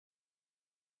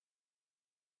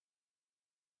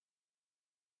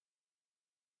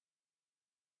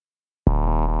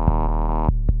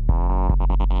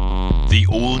The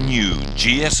all-new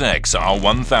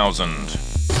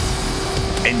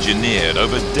GSX-R1000. Engineered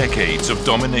over decades of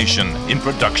domination in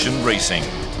production racing.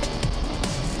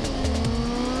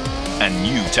 And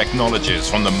new technologies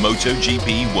from the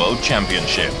MotoGP World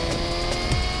Championship.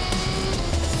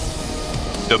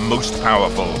 The most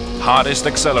powerful, hardest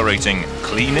accelerating,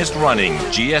 cleanest running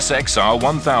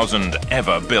GSX-R1000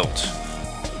 ever built.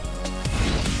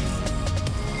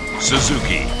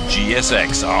 Suzuki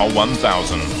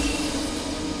GSX-R1000.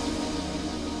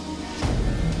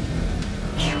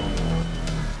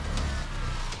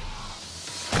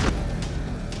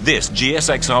 This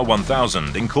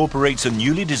GSX-R1000 incorporates a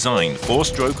newly designed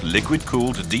 4-stroke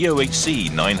liquid-cooled DOHC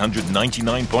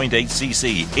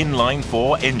 999.8cc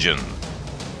inline-4 engine.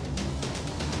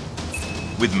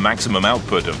 With maximum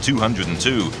output of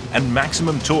 202 and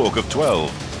maximum torque of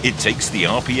 12, it takes the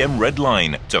RPM red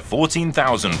line to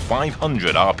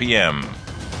 14,500 RPM.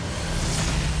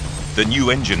 The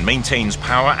new engine maintains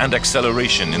power and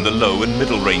acceleration in the low and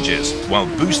middle ranges, while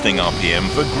boosting RPM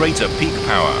for greater peak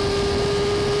power.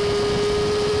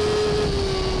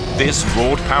 This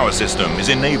broad power system is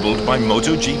enabled by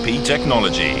MotoGP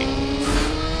technology.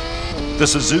 The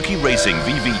Suzuki Racing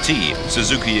VVT,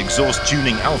 Suzuki Exhaust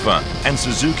Tuning Alpha and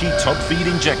Suzuki Top Feed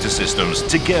Injector systems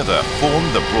together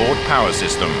form the broad power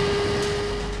system.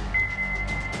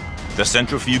 The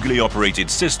centrifugally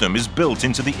operated system is built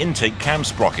into the intake cam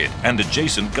sprocket and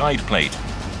adjacent guide plate.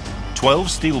 12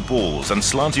 steel balls and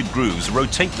slanted grooves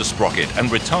rotate the sprocket and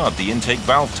retard the intake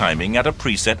valve timing at a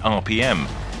preset RPM,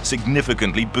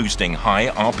 significantly boosting high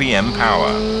RPM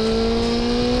power.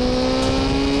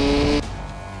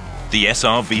 The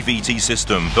SR-VVT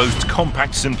system boasts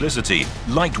compact simplicity,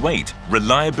 lightweight,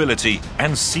 reliability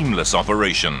and seamless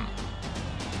operation.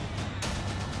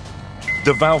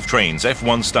 The valve train's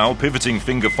F1-style pivoting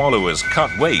finger followers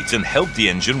cut weight and help the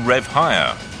engine rev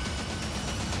higher.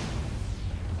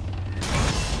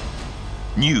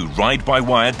 New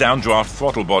ride-by-wire downdraft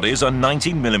throttle bodies are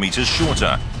 19mm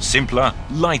shorter, simpler,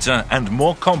 lighter and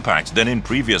more compact than in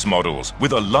previous models,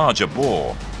 with a larger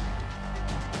bore.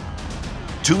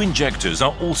 2 injectors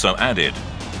are also added.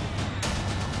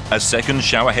 A second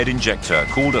showerhead injector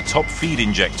called a top feed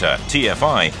injector,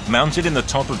 TFI, mounted in the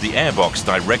top of the airbox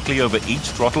directly over each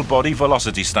throttle body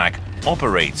velocity stack,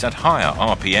 operates at higher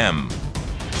RPM.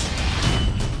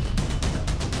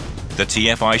 The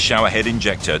TFI showerhead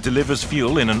injector delivers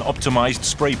fuel in an optimized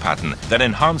spray pattern that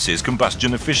enhances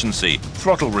combustion efficiency,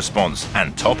 throttle response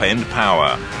and top-end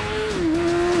power.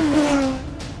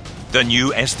 The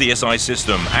new SDSI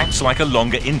system acts like a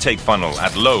longer intake funnel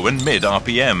at low and mid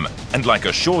RPM and like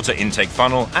a shorter intake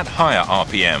funnel at higher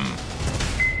RPM.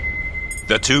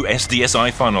 The 2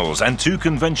 SDSI funnels and 2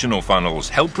 conventional funnels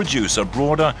help produce a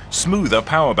broader, smoother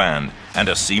power band and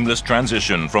a seamless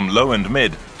transition from low and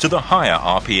mid to the higher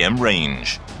RPM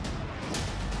range.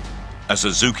 A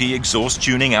Suzuki Exhaust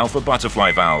Tuning Alpha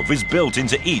butterfly valve is built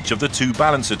into each of the 2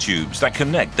 balancer tubes that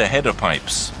connect the header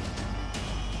pipes.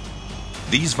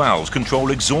 These valves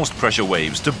control exhaust pressure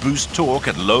waves to boost torque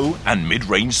at low and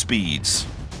mid-range speeds.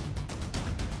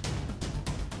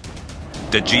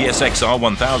 The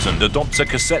GSX-R1000 adopts a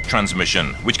cassette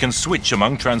transmission, which can switch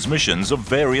among transmissions of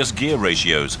various gear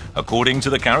ratios according to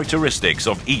the characteristics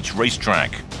of each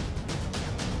racetrack.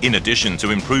 In addition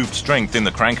to improved strength in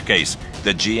the crankcase,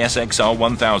 the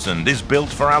GSX-R1000 is built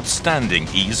for outstanding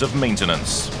ease of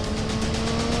maintenance.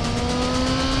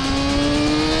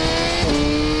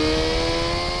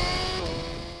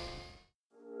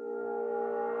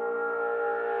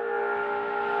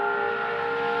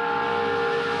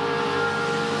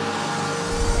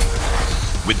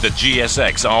 With the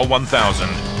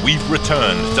GSX-R1000, we've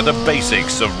returned to the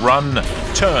basics of run,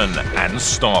 turn and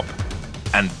stop,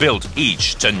 and built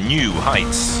each to new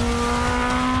heights.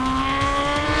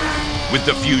 With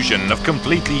the fusion of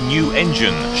completely new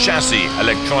engine, chassis,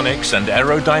 electronics and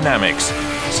aerodynamics,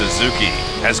 Suzuki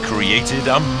has created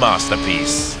a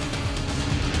masterpiece.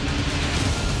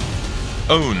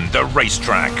 Own the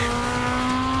racetrack.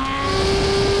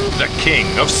 The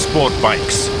king of sport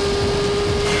bikes.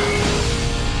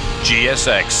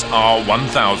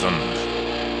 GSX-R1000.